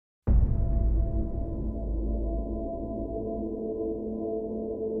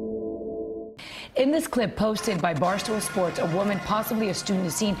In this clip posted by Barstool Sports, a woman, possibly a student,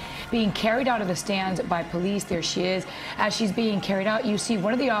 is seen being carried out of the stands by police. There she is. As she's being carried out, you see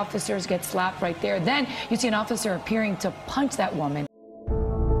one of the officers get slapped right there. Then you see an officer appearing to punch that woman.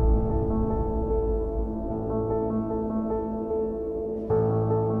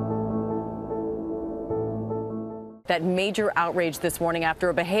 That major outrage this morning after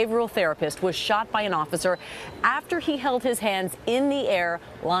a behavioral therapist was shot by an officer after he held his hands in the air,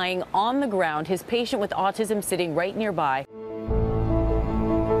 lying on the ground, his patient with autism sitting right nearby.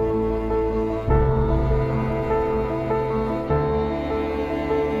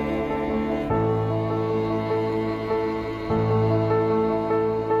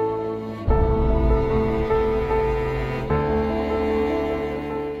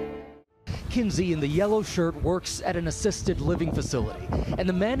 Kinsey in the yellow shirt works at an assisted living facility, and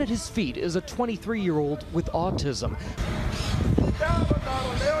the man at his feet is a 23-year-old with autism.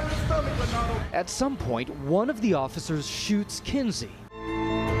 At some point, one of the officers shoots Kinsey.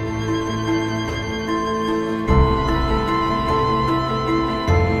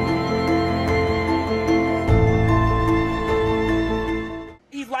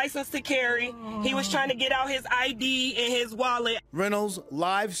 Licensed to carry. He was trying to get out his ID and his wallet. Reynolds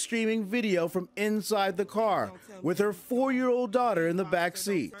live streaming video from inside the car with her 4-year-old daughter in the back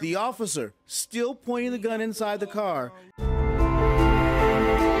seat. The officer still pointing the gun inside the car. Come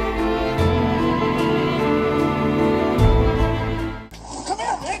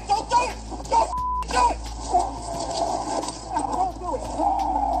here, man! Don't do it! Don't do it!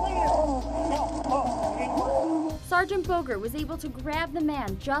 Sergeant Boger was able to grab the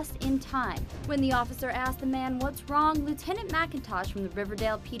man just in time. When the officer asked the man what's wrong, Lieutenant McIntosh from the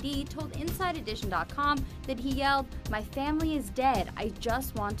Riverdale PD told InsideEdition.com that he yelled, "My family is dead. I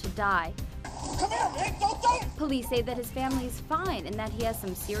just want to die." Come here, man! Don't do it! Police say that his family is fine and that he has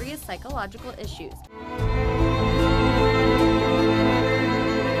some serious psychological issues.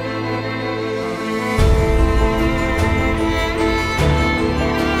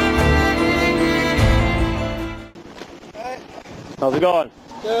 How's it going?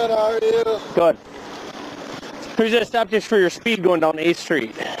 Good, how are you? Good. Who's just stopped us for your speed going down 8th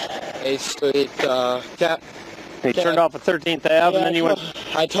Street? 8th Street, Cap. You turned off at 13th Ave and then you went...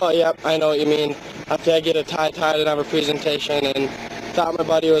 Yep, I know what you mean. After I get a tie tied and have a presentation and thought my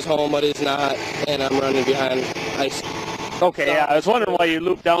buddy was home, but he's not, and I'm running behind ice. Okay, so, yeah, I was wondering why you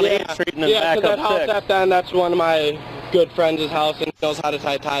looped down 8th Street and then back up 6th. Yeah, because that house at the end, that's one of my good friends' house, and he knows how to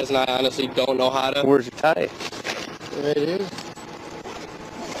tie ties, and I honestly don't know how to. Where's your tie? Right here.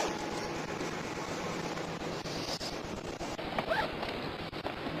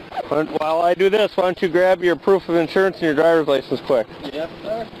 While I do this, why don't you grab your proof of insurance and your driver's license quick? Yes,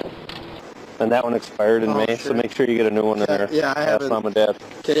 sir. And that one expired in May, sure. So make sure you get a new one in there. Yeah, I have. Mom and Dad.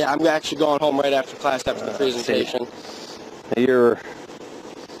 Okay, yeah, I'm actually going home right after class after the presentation. I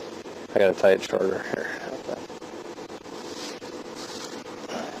gotta tie it shorter here. Okay.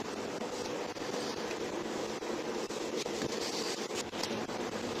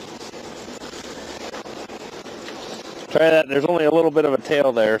 Try that. There's only a little bit of a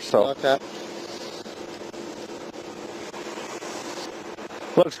tail there, so. Okay.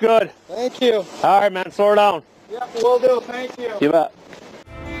 Looks good. Thank you. All right, man. Slow her down. Yep, will do. Thank you. You bet.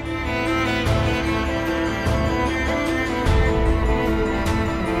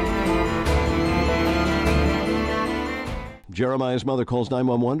 Jeremiah's mother calls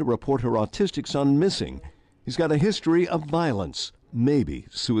 911 to report her autistic son missing. He's got a history of violence, maybe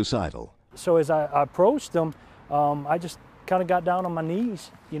suicidal. So as I approached him, I just kind of got down on my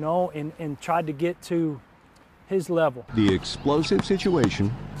knees, you know, and tried to get to his level. The explosive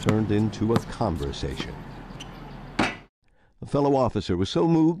situation turned into a conversation. A fellow officer was so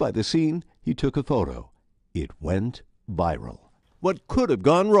moved by the scene, he took a photo. It went viral. What could have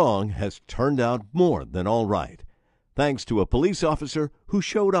gone wrong has turned out more than all right, thanks to a police officer who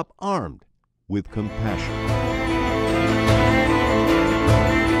showed up armed with compassion.